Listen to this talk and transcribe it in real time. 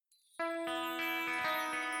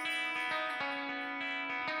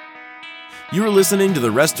You are listening to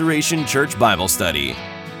the Restoration Church Bible Study.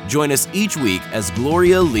 Join us each week as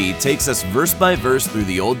Gloria Lee takes us verse by verse through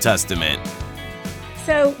the Old Testament.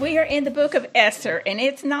 So we are in the book of Esther, and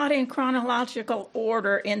it's not in chronological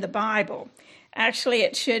order in the Bible. Actually,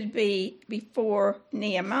 it should be before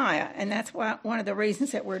Nehemiah, and that's one of the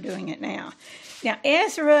reasons that we're doing it now. Now,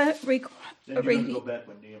 Ezra... Then you're going to go back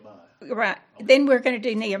with Nehemiah. Right. Then we're going to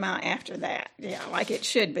do Nehemiah after that. Yeah, like it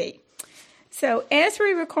should be. So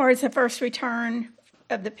Ezra records the first return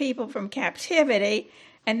of the people from captivity,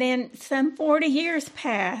 and then some 40 years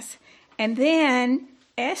pass, and then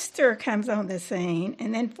Esther comes on the scene,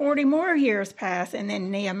 and then 40 more years pass, and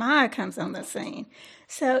then Nehemiah comes on the scene.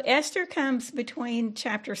 So Esther comes between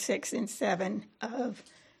chapter 6 and 7 of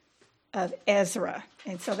Ezra,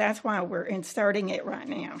 and so that's why we're inserting it right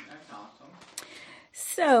now.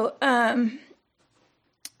 So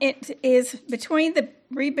it is between the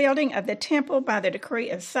rebuilding of the temple by the decree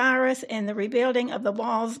of Cyrus and the rebuilding of the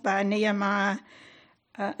walls by Nehemiah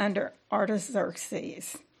under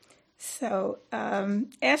Artaxerxes. So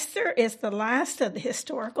Esther is the last of the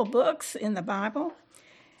historical books in the Bible.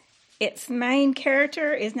 Its main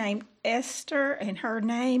character is named Esther, and her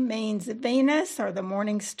name means Venus or the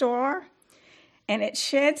morning star, and it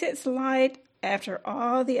sheds its light after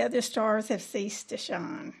all the other stars have ceased to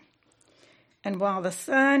shine, and while the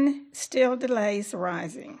sun still delays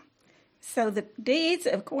rising. So the deeds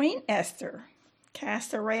of Queen Esther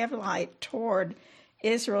cast a ray of light toward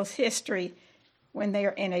Israel's history when they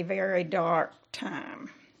are in a very dark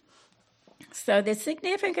time. So the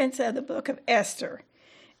significance of the book of Esther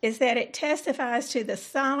is that it testifies to the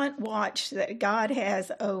silent watch that God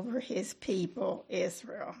has over his people,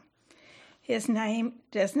 Israel. His name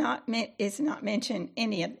is not mentioned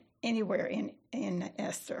anywhere in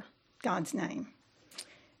Esther, God's name.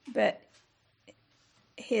 But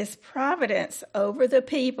his providence over the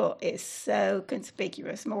people is so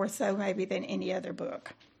conspicuous, more so maybe than any other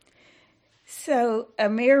book. So a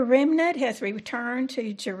mere remnant has returned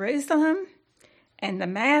to Jerusalem, and the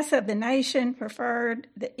mass of the nation preferred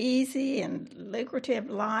the easy and lucrative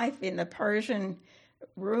life in the Persian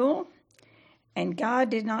rule, and God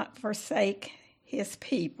did not forsake his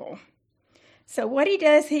people. So what he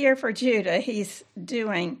does here for Judah, he's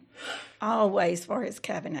doing always for his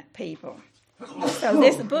covenant people. So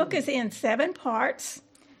this book is in 7 parts.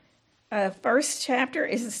 First chapter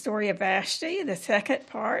is the story of Vashti. The second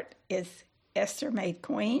part is Esther made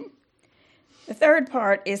queen. The third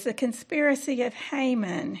part is the conspiracy of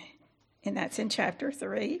Haman, and that's in chapter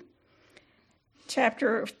 3.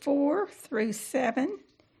 Chapter 4 through 7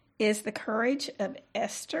 is the courage of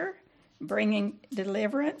Esther, bringing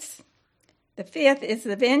deliverance. The fifth is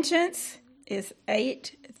the vengeance, is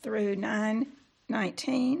 8 through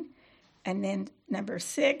 19. And then number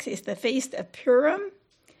 6 is the Feast of Purim,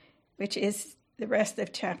 which is the rest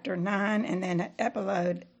of chapter 9. And then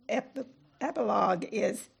an epilogue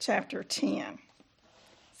is chapter 10.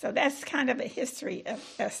 So that's kind of a history of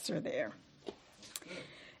Esther there.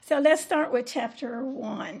 So let's start with chapter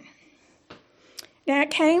 1. Now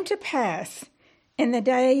it came to pass in the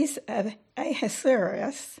days of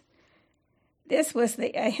Ahasuerus, this was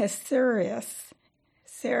the Ahasuerus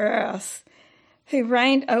who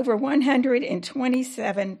reigned over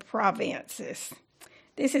 127 provinces.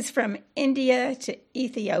 This is from India to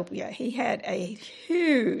Ethiopia. He had a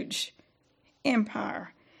huge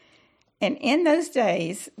empire. And in those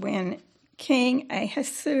days, when King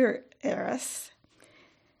Ahasuerus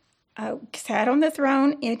sat on the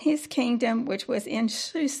throne in his kingdom, which was in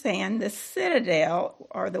Shushan, the citadel,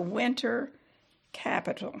 or the winter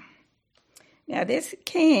capital. Now, this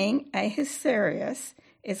king, Ahasuerus,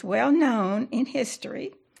 is well known in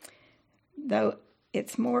history, though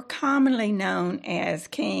it's more commonly known as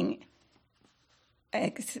King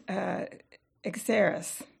Xerxes.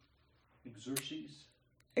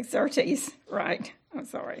 Xerxes, right. I'm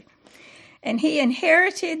sorry. And he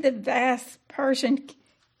inherited the vast Persian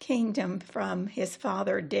kingdom from his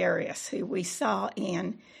father Darius, who we saw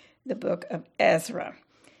in the book of Ezra.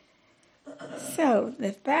 So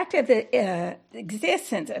the fact of the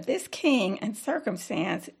existence of this king and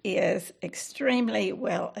circumstance is extremely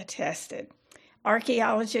well attested.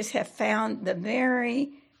 Archaeologists have found the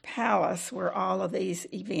very palace where all of these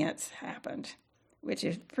events happened, which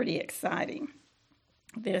is pretty exciting.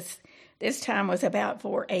 This time was about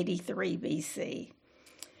 483 BC.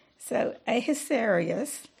 So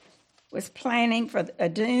Ahasuerus was planning for a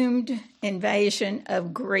doomed invasion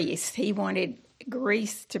of Greece. He wanted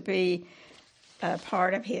Greece to be a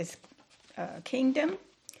part of his kingdom,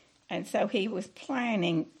 and so he was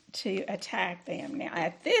planning to attack them. Now,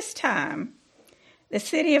 at this time, the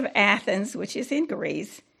city of Athens, which is in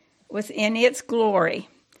Greece, was in its glory,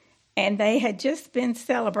 and they had just been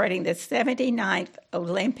celebrating the 79th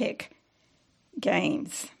Olympic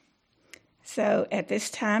Games. So at this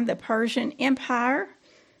time, the Persian Empire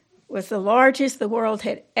was the largest the world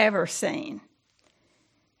had ever seen.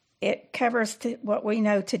 It covers what we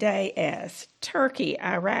know today as Turkey,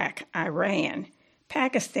 Iraq, Iran,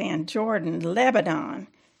 Pakistan, Jordan, Lebanon,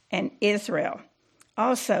 and Israel.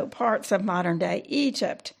 Also parts of modern-day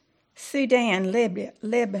Egypt, Sudan, Libya,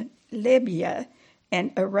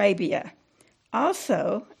 and Arabia.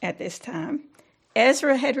 Also, at this time,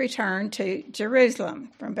 Ezra had returned to Jerusalem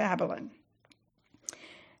from Babylon.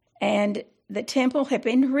 And the temple had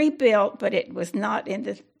been rebuilt, but it was not in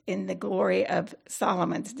the glory of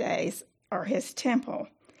Solomon's days or his temple.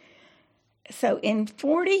 So in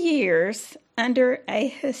 40 years under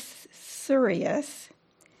Ahasuerus,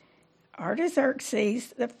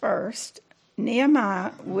 Artaxerxes I,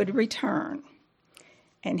 Nehemiah would return,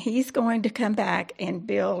 and he's going to come back and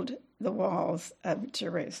build the walls of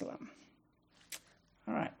Jerusalem.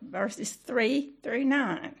 All right, verses 3 through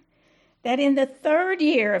 9. That in the 3rd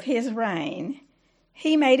year of his reign,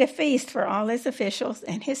 he made a feast for all his officials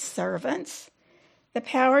and his servants, the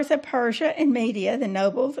powers of Persia and Media, the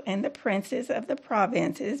nobles and the princes of the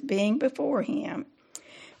provinces being before him,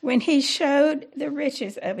 when he showed the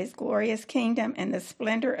riches of his glorious kingdom and the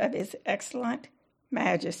splendor of his excellent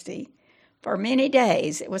majesty. For many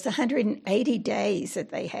days, it was 180 days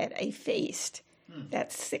that they had a feast.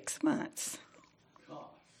 That's 6 months.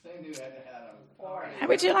 How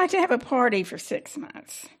would you like to have a party for 6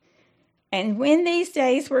 months? And when these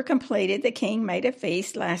days were completed, the king made a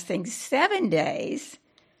feast lasting 7 days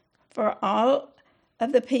for all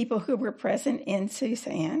of the people who were present in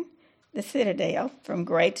Susan, the citadel, from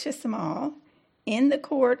great to small, in the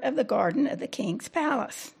court of the garden of the king's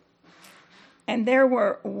palace. And there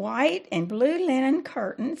were white and blue linen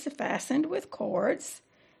curtains fastened with cords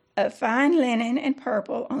of fine linen and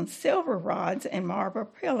purple on silver rods and marble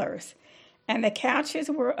pillars. And the couches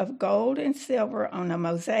were of gold and silver on a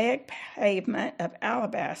mosaic pavement of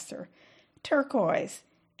alabaster, turquoise,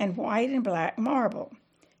 and white and black marble.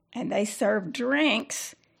 And they served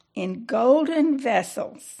drinks in golden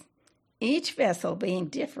vessels, each vessel being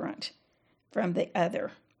different from the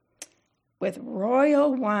other, with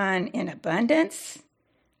royal wine in abundance,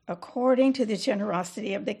 according to the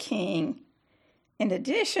generosity of the king. In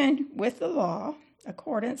addition,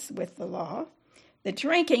 accordance with the law, the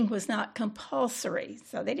drinking was not compulsory,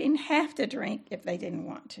 so they didn't have to drink if they didn't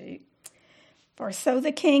want to. For so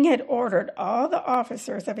the king had ordered all the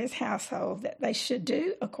officers of his household that they should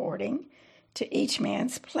do according to each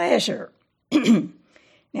man's pleasure.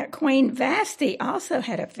 Now, Queen Vashti also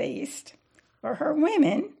had a feast for her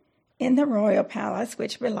women in the royal palace,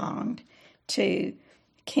 which belonged to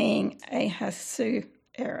King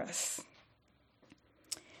Ahasuerus.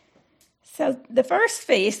 So the first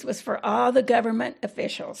feast was for all the government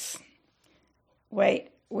officials,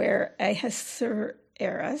 where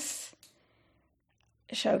Ahasuerus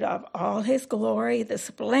showed off all his glory, the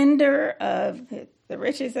splendor of the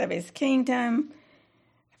riches of his kingdom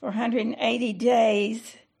for 180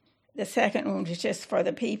 days. The second one was just for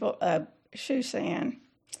the people of Shushan.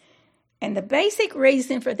 And the basic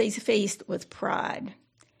reason for these feasts was pride.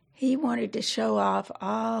 He wanted to show off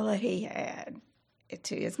all that he had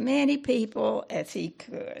to as many people as he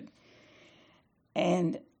could.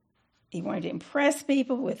 And he wanted to impress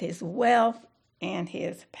people with his wealth and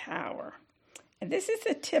his power. And this is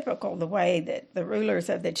the way that the rulers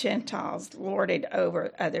of the Gentiles lorded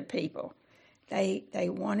over other people. They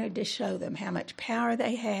wanted to show them how much power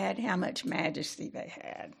they had, how much majesty they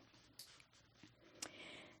had.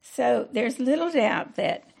 So there's little doubt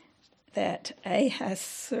that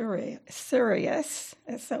Ahasuerus,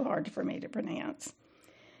 that's so hard for me to pronounce,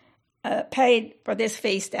 paid for this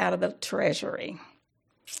feast out of the treasury.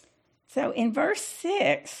 So in verse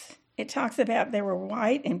 6, it talks about there were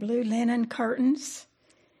white and blue linen curtains.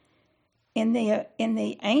 In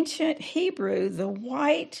the ancient Hebrew, the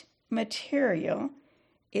white material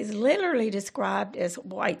is literally described as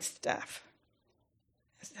white stuff.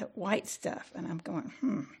 It's white stuff, and I'm going,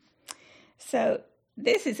 So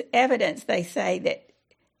this is evidence, they say, that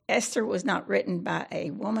Esther was not written by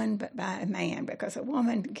a woman, but by a man, because a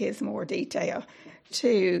woman gives more detail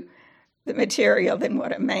to the material than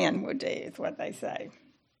what a man would do, is what they say.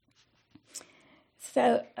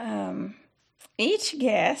 So each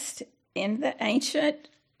guest in the ancient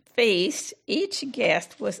feast, each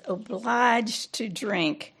guest was obliged to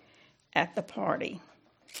drink at the party.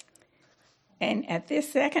 And at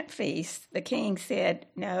this second feast, the king said,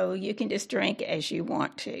 no, you can just drink as you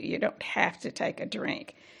want to. You don't have to take a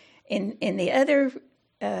drink. In the other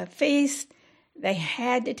feast, they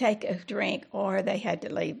had to take a drink or they had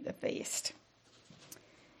to leave the feast.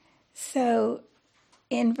 So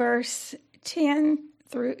in verse 10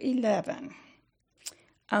 through 11,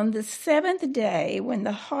 on the seventh day, when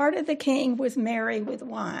the heart of the king was merry with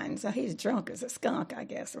wine, so he's drunk as a skunk, I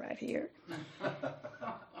guess, right here,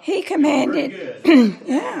 he commanded,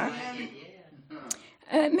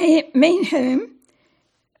 Menhum,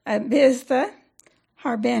 Biztha,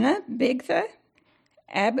 Harbena, Bigtha,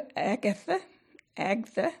 Agatha,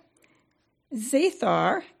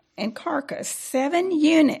 Zethar, and Carcass, 7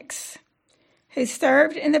 eunuchs who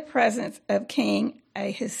served in the presence of King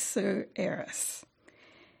Ahasuerus,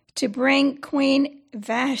 to bring Queen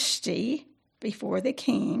Vashti before the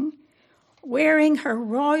king, wearing her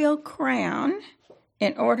royal crown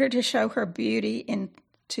in order to show her beauty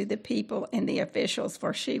to the people and the officials,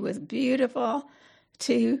 for she was beautiful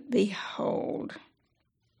to behold.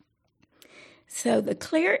 So the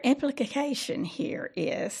clear implication here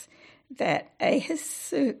is that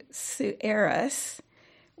Ahasuerus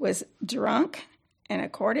was drunk, and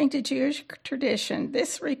according to Jewish tradition,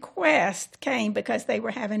 this request came because they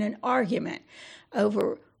were having an argument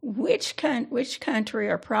over which country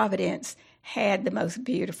or province had the most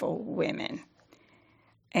beautiful women.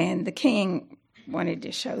 And the king wanted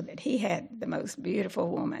to show that he had the most beautiful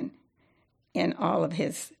woman in all of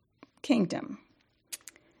his kingdom.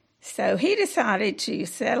 So he decided to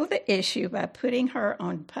settle the issue by putting her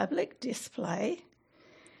on public display.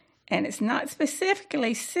 And it's not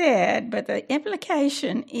specifically said, but the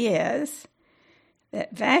implication is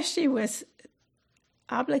that Vashti was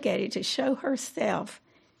obligated to show herself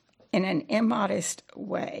in an immodest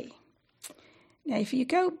way. Now, if you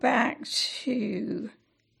go back to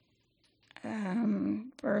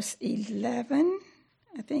verse 11,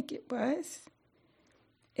 I think it was,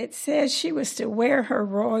 it says she was to wear her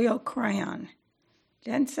royal crown.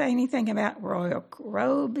 Doesn't say anything about royal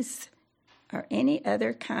robes or any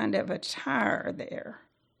other kind of attire there.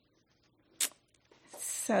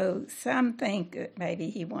 So some think that maybe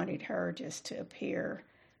he wanted her just to appear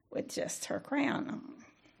with just her crown on.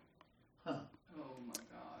 Huh. Oh my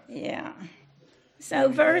God. Yeah. So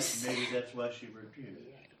maybe that's why she refused.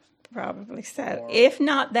 Probably so. If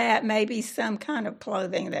not that, maybe some kind of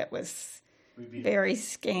clothing that was very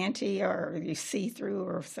scanty or you see through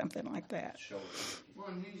or something like that.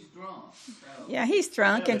 Well, he's drunk. So. Yeah, he's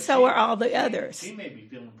drunk, and so are all the others. He may be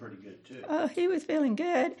feeling pretty good, too. Oh, he was feeling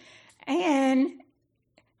good. And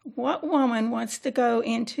what woman wants to go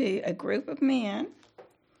into a group of men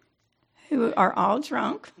who are all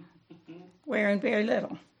drunk, wearing very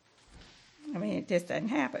little? I mean, it just doesn't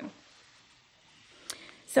happen.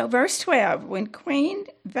 So verse 12, when Queen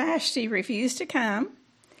Vashti refused to come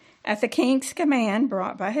at the king's command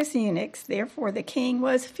brought by his eunuchs, therefore the king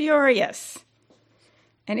was furious,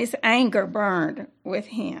 and his anger burned with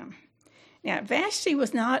him. Now, Vashti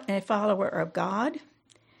was not a follower of God,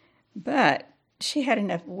 but she had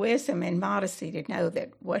enough wisdom and modesty to know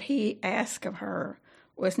that what he asked of her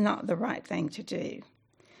was not the right thing to do.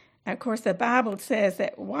 And of course, the Bible says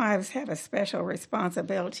that wives have a special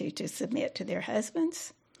responsibility to submit to their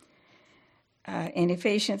husbands. In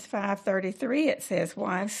Ephesians 5:33, it says,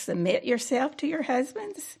 "Wives, submit yourself to your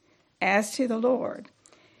husbands as to the Lord."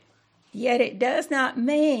 Yet it does not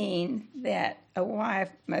mean that a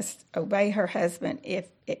wife must obey her husband if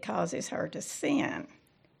it causes her to sin.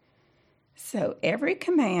 So every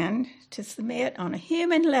command to submit on a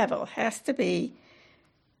human level has to be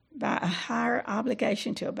by a higher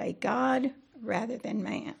obligation to obey God rather than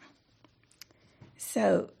man.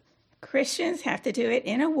 So Christians have to do it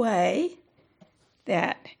in a way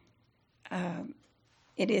that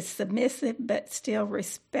it is submissive but still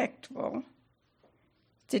respectful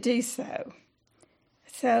to do so.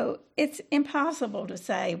 So it's impossible to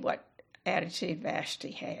say what attitude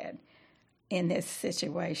Vashti had in this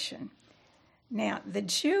situation. Now, the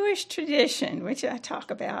Jewish tradition, which I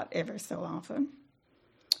talk about ever so often,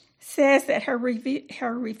 says that her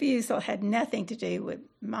refusal had nothing to do with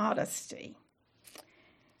modesty.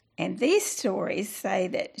 And these stories say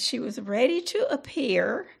that she was ready to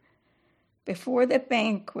appear before the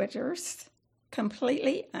banqueters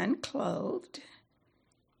completely unclothed,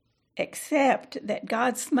 except that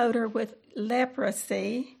God smote her with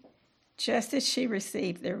leprosy just as she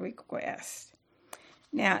received the request.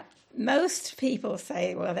 Now, most people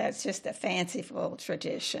say, well, that's just a fanciful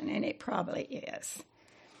tradition, and it probably is.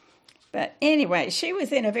 But anyway, she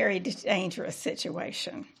was in a very dangerous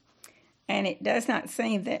situation. And it does not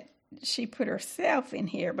seem that she put herself in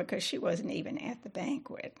here because she wasn't even at the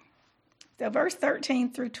banquet. So verse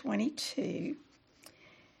 13 through 22,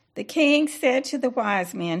 The king said to the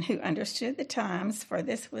wise men who understood the times, for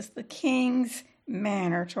this was the king's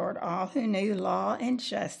manner toward all who knew law and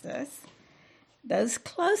justice, those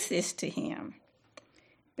closest to him,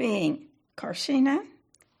 being Karshena,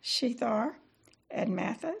 Shethar,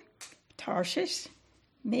 Admatha, Tarshish,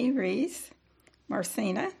 Meres,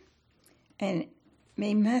 Marsena, and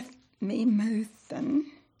Memuthan,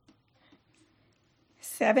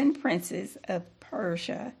 7 princes of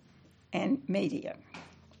Persia and Media,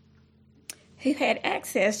 who had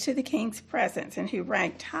access to the king's presence and who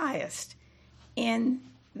ranked highest in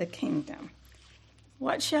the kingdom.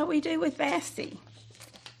 What shall we do with Vashti?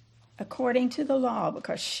 According to the law,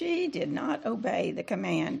 because she did not obey the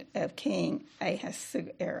command of King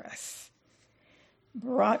Ahasuerus,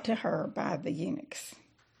 brought to her by the eunuchs.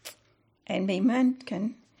 And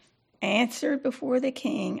Memucan answered before the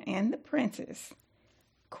king and the princes,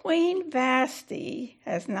 Queen Vashti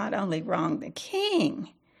has not only wronged the king,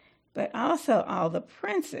 but also all the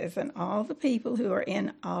princes and all the people who are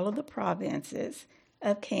in all of the provinces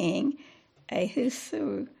of King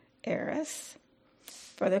Ahasuerus.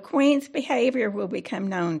 For the queen's behavior will become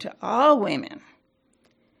known to all women,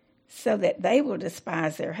 so that they will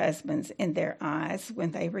despise their husbands in their eyes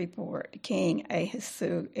when they report. King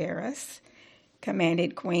Ahasuerus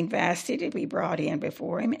commanded Queen Vashti to be brought in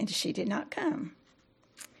before him, and she did not come.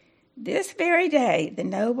 This very day, the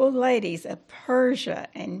noble ladies of Persia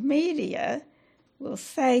and Media will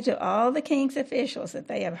say to all the king's officials that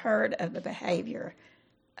they have heard of the behavior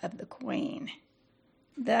of the queen.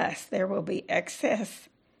 Thus, there will be excess,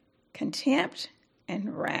 contempt,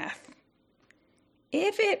 and wrath.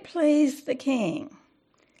 If it please the king,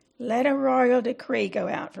 let a royal decree go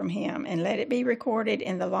out from him, and let it be recorded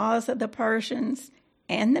in the laws of the Persians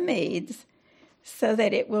and the Medes, so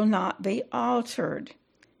that it will not be altered,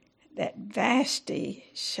 that Vashti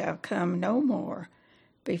shall come no more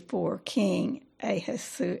before King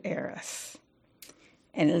Ahasuerus.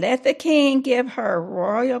 And let the king give her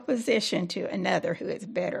royal position to another who is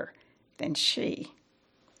better than she.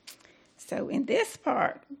 So in this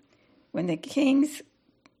part, when the king's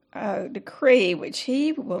decree, which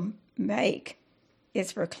he will make,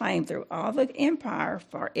 is proclaimed through all the empire,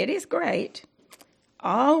 for it is great,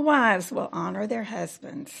 all wives will honor their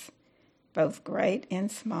husbands, both great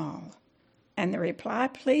and small. And the reply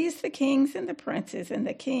pleased the kings and the princes, and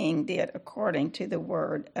the king did according to the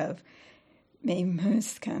word of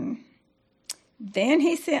Memucan. Then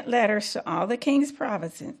he sent letters to all the king's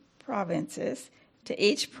provinces, to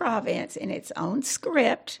each province in its own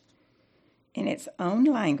script, in its own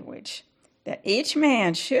language, that each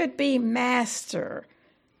man should be master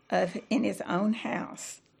in his own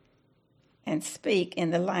house and speak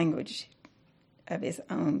in the language of his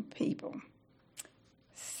own people.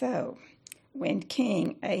 So, when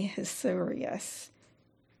King Ahasuerus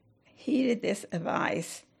heeded this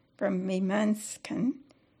advice from Memucan,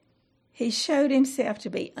 he showed himself to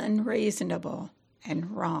be unreasonable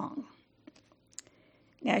and wrong.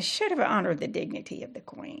 Now, he should have honored the dignity of the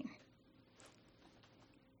queen.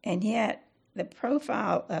 And yet, the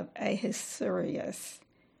profile of Ahasuerus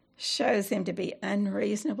shows him to be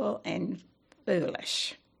unreasonable and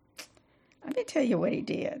foolish. Let me tell you what he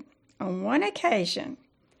did. On one occasion,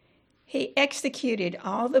 he executed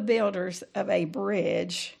all the builders of a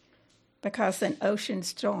bridge because an ocean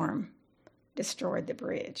storm destroyed the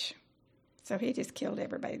bridge. So he just killed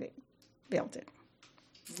everybody that built it.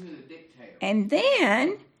 And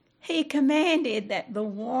then he commanded that the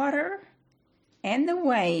water and the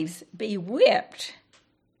waves be whipped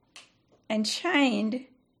and chained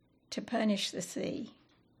to punish the sea.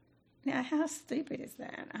 Now, how stupid is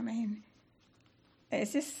that? I mean,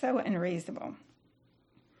 it's just so unreasonable.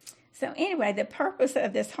 So anyway, the purpose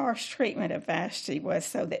of this harsh treatment of Vashti was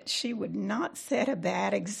so that she would not set a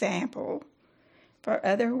bad example for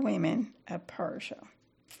other women of Persia.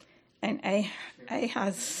 And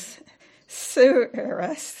Ahasuerus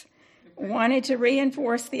wanted to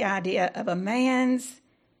reinforce the idea of a man's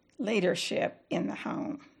leadership in the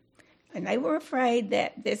home. And they were afraid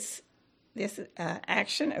that this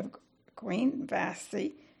action of Queen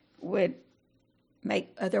Vashti would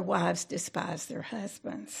make other wives despise their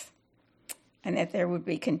husbands, and that there would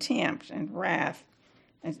be contempt and wrath.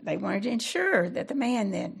 And they wanted to ensure that the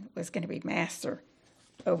man then was going to be master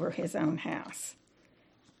over his own house.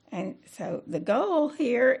 And so the goal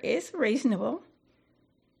here is reasonable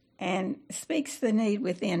and speaks the need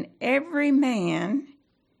within every man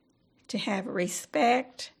to have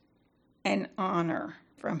respect and honor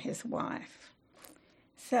from his wife.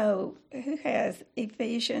 So who has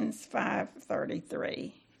Ephesians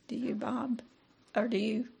 5:33? Do you, Bob? Or do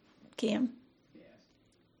you, Kim? Yes.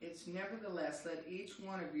 It's nevertheless, let each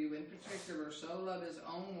one of you in particular so love his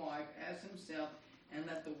own wife as himself, and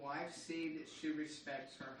let the wife see that she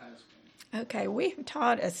respects her husband. Okay, we've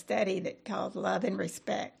taught a study that called Love and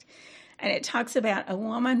Respect, and it talks about a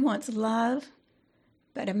woman wants love,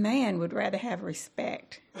 but a man would rather have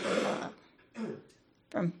respect and love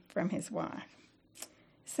from his wife.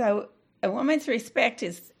 So a woman's respect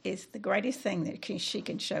is the greatest thing that she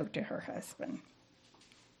can show to her husband.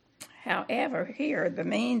 However, here, the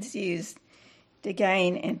means used to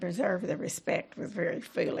gain and preserve the respect was very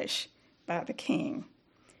foolish by the king.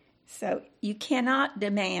 So you cannot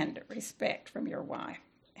demand respect from your wife.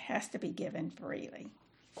 It has to be given freely.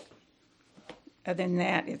 Other than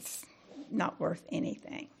that, it's not worth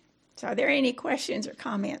anything. So are there any questions or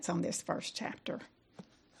comments on this first chapter?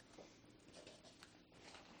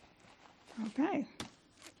 Okay.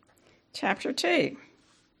 Chapter 2.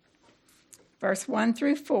 Verse 1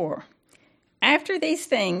 through 4. After these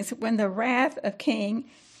things, when the wrath of King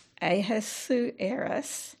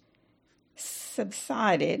Ahasuerus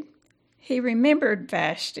subsided, he remembered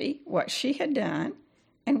Vashti, what she had done,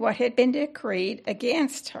 and what had been decreed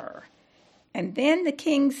against her. And then the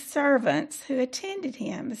king's servants who attended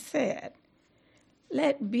him said,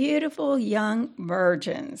 "Let beautiful young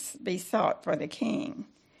virgins be sought for the king,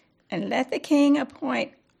 and let the king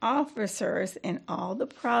appoint officers in all the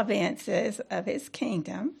provinces of his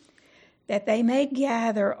kingdom, that they may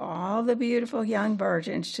gather all the beautiful young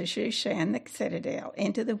virgins to Shushan the citadel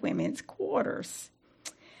into the women's quarters,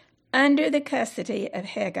 under the custody of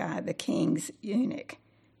Haggai the king's eunuch,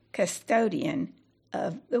 custodian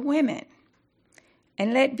of the women.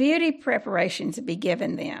 And let beauty preparations be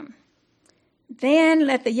given them. Then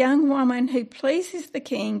let the young woman who pleases the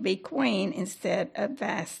king be queen instead of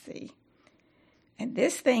Vashti." And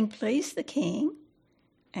this thing pleased the king,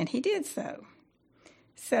 and he did so.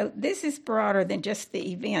 So this is broader than just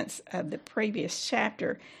the events of the previous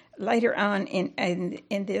chapter. Later on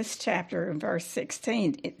in this chapter, in verse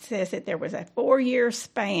 16, it says that there was a 4-year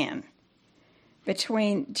span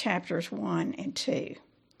between chapters 1 and 2.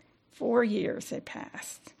 4 years had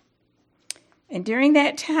passed. And during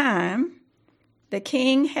that time, the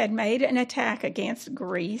king had made an attack against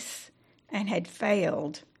Greece and had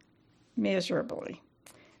failed miserably.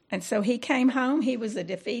 And so he came home. He was a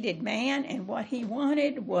defeated man, and what he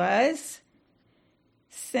wanted was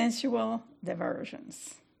sensual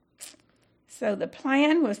diversions. So the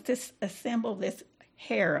plan was to assemble this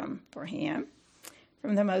harem for him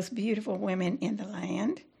from the most beautiful women in the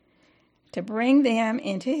land, to bring them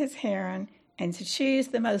into his harem and to choose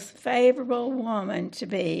the most favorable woman to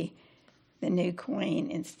be the new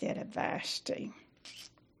queen instead of Vashti.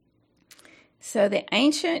 So the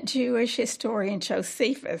ancient Jewish historian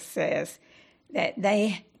Josephus says that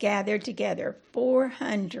they gathered together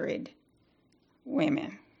 400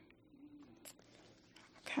 women.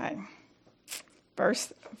 Okay.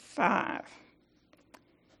 Verse 5.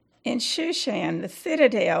 In Shushan, the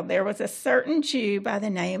citadel, there was a certain Jew by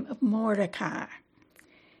the name of Mordecai,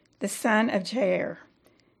 the son of Jair,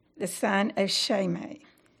 the son of Shimei,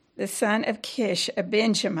 the son of Kish, a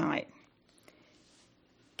Benjamite.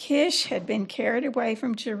 Kish had been carried away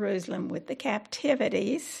from Jerusalem with the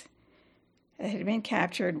captivities that had been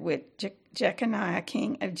captured with Jeconiah,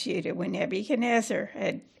 king of Judah, when Nebuchadnezzar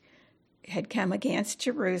had come against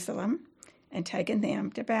Jerusalem and taken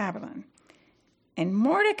them to Babylon. And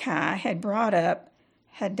Mordecai had brought up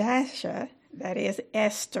Hadassah, that is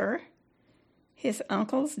Esther, his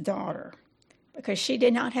uncle's daughter, because she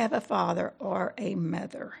did not have a father or a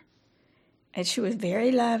mother. And she was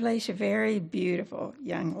very lovely, she was a very beautiful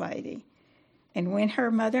young lady. And when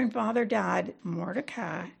her mother and father died,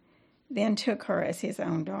 Mordecai then took her as his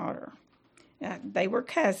own daughter. Now, they were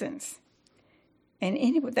cousins. And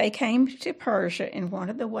anyway, they came to Persia in one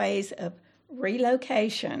of the ways of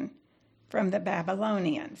relocation from the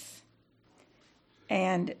Babylonians.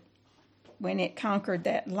 And when it conquered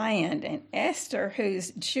that land, and Esther,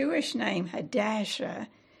 whose Jewish name Hadassah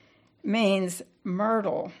means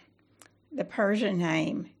myrtle, the Persian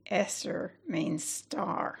name Esther means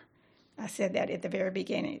star. I said that at the very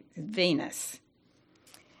beginning, Venus.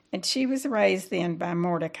 And she was raised then by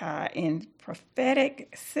Mordecai in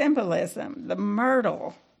prophetic symbolism. The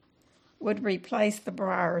myrtle would replace the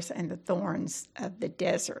briars and the thorns of the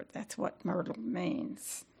desert. That's what myrtle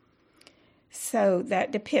means. So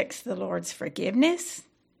that depicts the Lord's forgiveness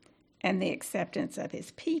and the acceptance of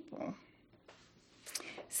his people.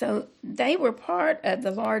 So they were part of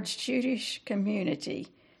the large Jewish community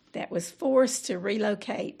that was forced to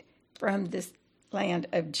relocate from this land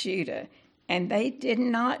of Judah. And they did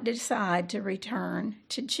not decide to return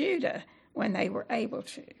to Judah when they were able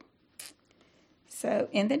to. So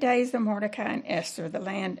in the days of Mordecai and Esther, the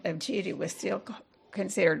land of Judah was still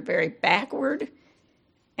considered very backward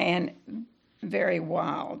and very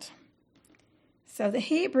wild. So the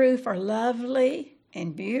Hebrew for lovely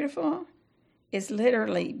and beautiful is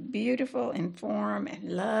literally beautiful in form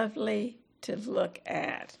and lovely to look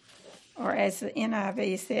at. Or as the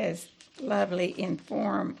NIV says, lovely in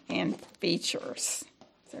form and features.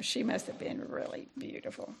 So she must have been really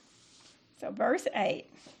beautiful. So verse 8.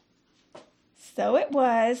 So it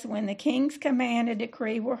was when the king's command and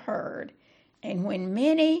decree were heard, and when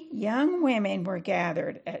many young women were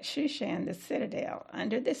gathered at Shushan the citadel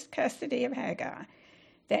under the custody of Haggai,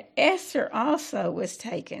 that Esther also was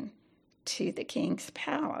taken to the king's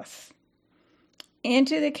palace,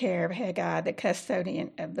 into the care of Haggai, the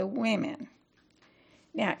custodian of the women.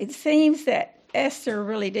 Now, it seems that Esther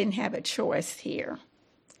really didn't have a choice here.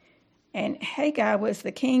 And Haggai was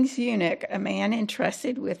the king's eunuch, a man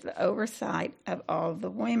entrusted with the oversight of all the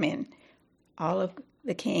women, all of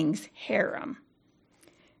the king's harem.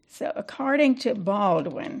 So according to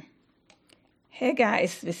Baldwin, Haggai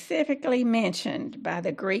is specifically mentioned by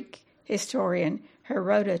the Greek historian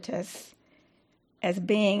Herodotus as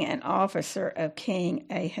being an officer of King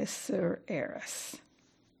Ahasuerus.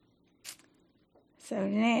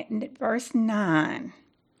 So verse 9.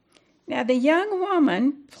 Now the young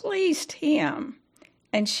woman pleased him,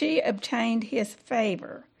 and she obtained his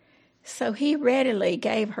favor. So he readily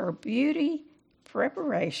gave her beauty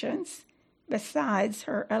preparations besides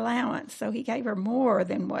her allowance. So he gave her more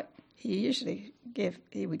than what he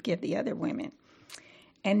would give the other women.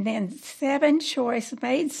 And then 7 choice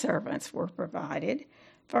maidservants were provided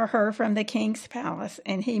for her from the king's palace,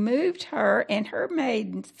 and he moved her and her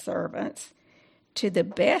maidservants to the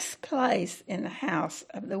best place in the house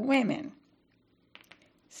of the women.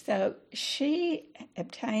 So she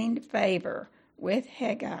obtained favor with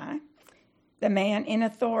Haggai, the man in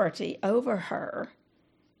authority over her,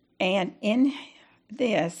 and in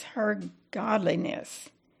this, her godliness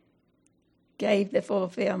gave the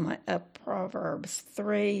fulfillment of Proverbs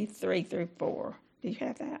 3:3-4. Do you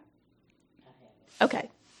have that? I have it. Okay.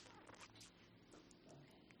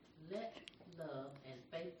 Let love and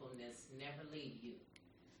faithfulness never leave you.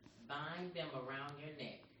 Bind them around your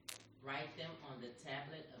neck. Write them on the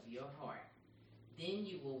tablet of your heart. Then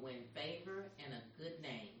you will win favor and a good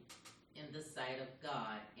name in the sight of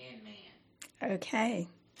God and man. Okay.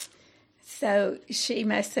 So she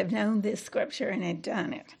must have known this scripture and had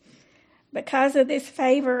done it. Because of this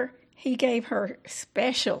favor, he gave her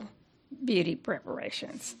special beauty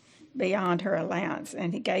preparations beyond her allowance,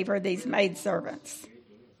 and he gave her these maidservants.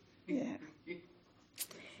 Yeah.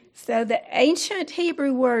 So the ancient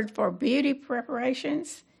Hebrew word for beauty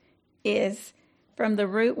preparations is from the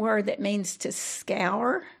root word that means to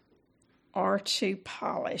scour or to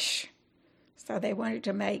polish. So they wanted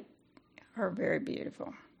to make her very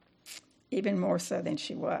beautiful, even more so than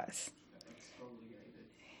she was. Exfoliated.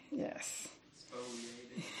 Yes.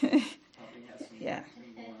 Exfoliated. Probably has some Yeah.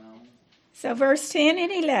 thing going on. So verse 10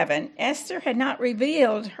 and 11, Esther had not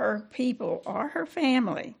revealed her people or her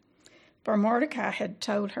family, for Mordecai had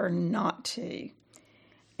told her not to.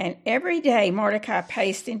 And every day Mordecai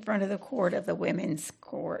paced in front of the court of the women's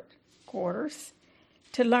quarters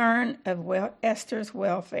to learn of Esther's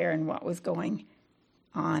welfare and what was going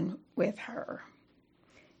on with her.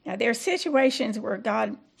 Now, there are situations where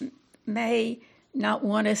God may not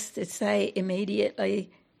want us to say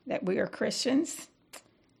immediately that we are Christians.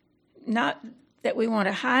 Not that we want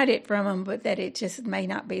to hide it from them, but that it just may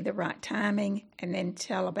not be the right timing, and then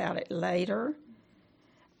tell about it later.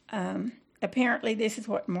 Apparently, this is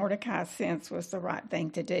what Mordecai sensed was the right thing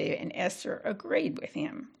to do, and Esther agreed with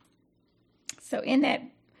him. So in that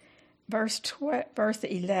verse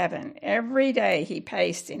 11, every day he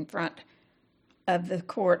paced in front of the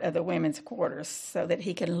court of the women's quarters so that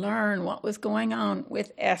he could learn what was going on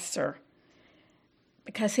with Esther,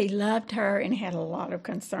 because he loved her and had a lot of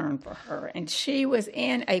concern for her, and she was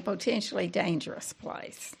in a potentially dangerous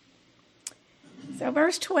place. So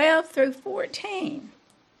verse 12-14,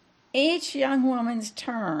 each young woman's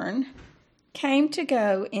turn came to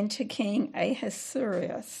go into King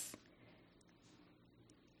Ahasuerus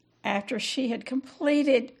after she had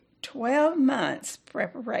completed 12 months'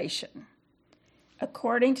 preparation,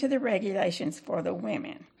 according to the regulations for the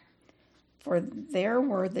women. For there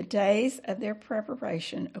were the days of their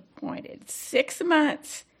preparation appointed. 6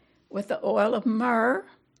 months with the oil of myrrh,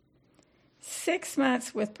 6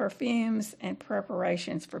 months with perfumes and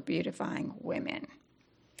preparations for beautifying women.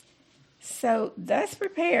 So thus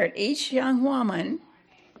prepared, each young woman,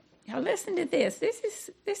 now listen to this.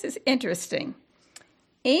 This is interesting.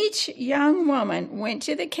 Each young woman went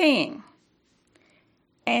to the king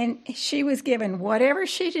And she was given whatever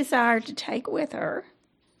she desired to take with her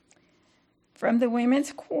from the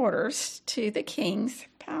women's quarters to the king's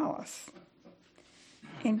palace.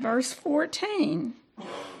 In verse 14,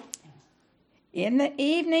 in the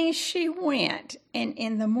evening she went, and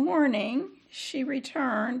in the morning she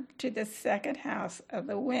returned to the second house of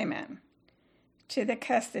the women, to the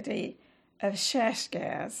custody of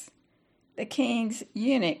Xerxes, the king's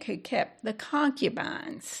eunuch who kept the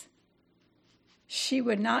concubines. She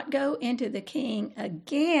would not go into the king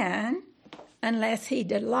again unless he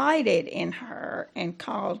delighted in her and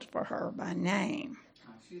called for her by name.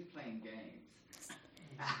 Oh, she was playing games.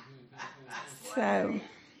 So,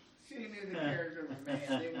 She knew the character of a man.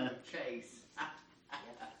 They were a chase.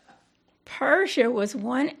 Persia was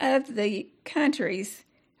one of the countries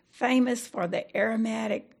famous for the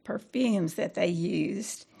aromatic perfumes that they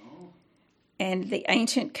used and the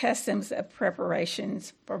ancient customs of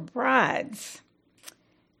preparations for brides,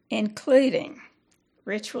 including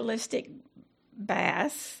ritualistic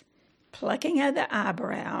baths, plucking of the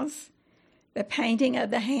eyebrows, the painting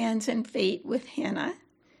of the hands and feet with henna,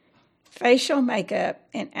 facial makeup,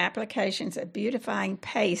 and applications of beautifying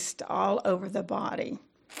paste all over the body.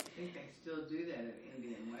 I think they still do that at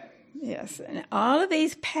Indian weddings. Yes, and all of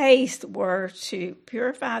these pastes were to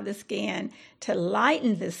purify the skin, to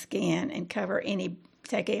lighten the skin, and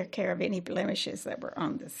take care of any blemishes that were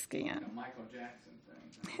on the skin. A Michael Jackson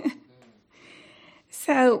thing.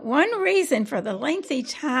 So one reason for the lengthy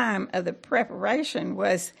time of the preparation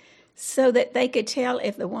was so that they could tell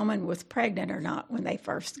if the woman was pregnant or not when they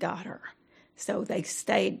first got her. So they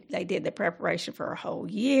did the preparation for a whole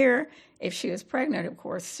year. If she was pregnant, of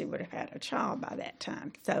course, she would have had a child by that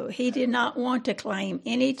time. So he did not want to claim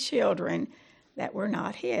any children that were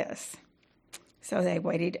not his. So they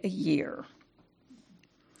waited a year.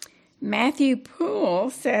 Matthew Poole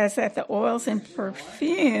says that the oils and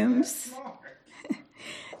perfumes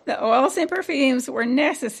were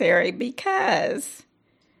necessary because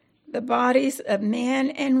the bodies of men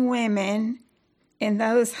and women in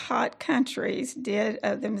those hot countries did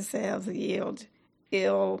of themselves yield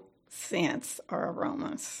ill scents or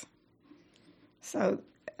aromas. So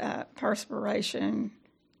perspiration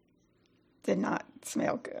did not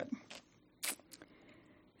smell good.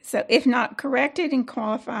 So if not corrected and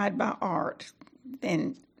qualified by art,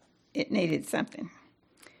 then it needed something.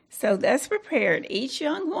 So thus prepared, each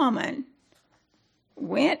young woman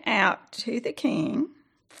went out to the king,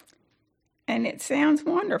 and it sounds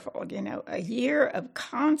wonderful, a year of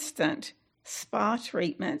constant spa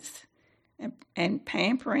treatments and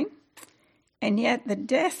pampering, and yet the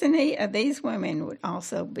destiny of these women would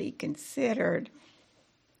also be considered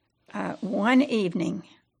one evening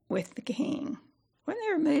with the king. Wasn't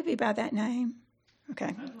there a movie by that name? Okay.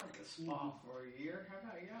 I'd like a spa for a year. How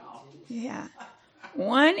about y'all? Yeah.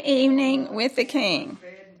 One evening with the king.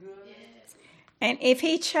 Fed good? And if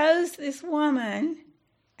he chose this woman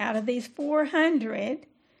out of these 400,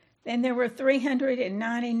 then there were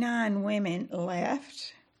 399 women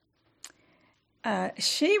left.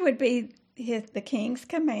 She would be the king's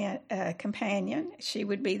companion. She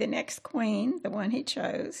would be the next queen, the one he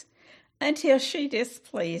chose, until she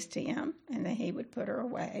displeased him, and then he would put her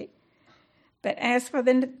away. But as for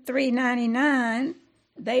the 399,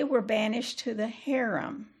 they were banished to the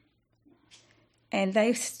harem, and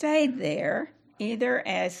they stayed there either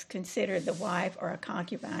as considered the wife or a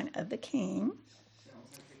concubine of the king.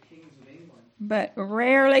 Sounds like the kings of England. But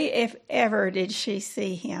rarely, if ever, did she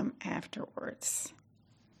see him afterwards.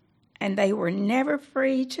 And they were never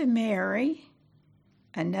free to marry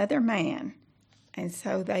another man, and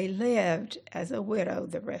so they lived as a widow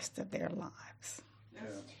the rest of their lives.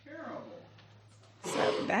 That's terrible.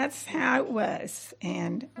 So that's how it was.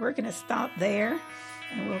 And we're going to stop there,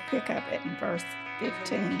 and we'll pick up it in verse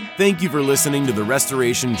 15. Thank you for listening to the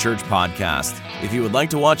Restoration Church podcast. If you would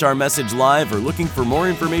like to watch our message live or looking for more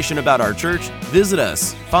information about our church, visit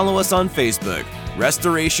us. Follow us on Facebook,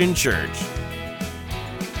 Restoration Church.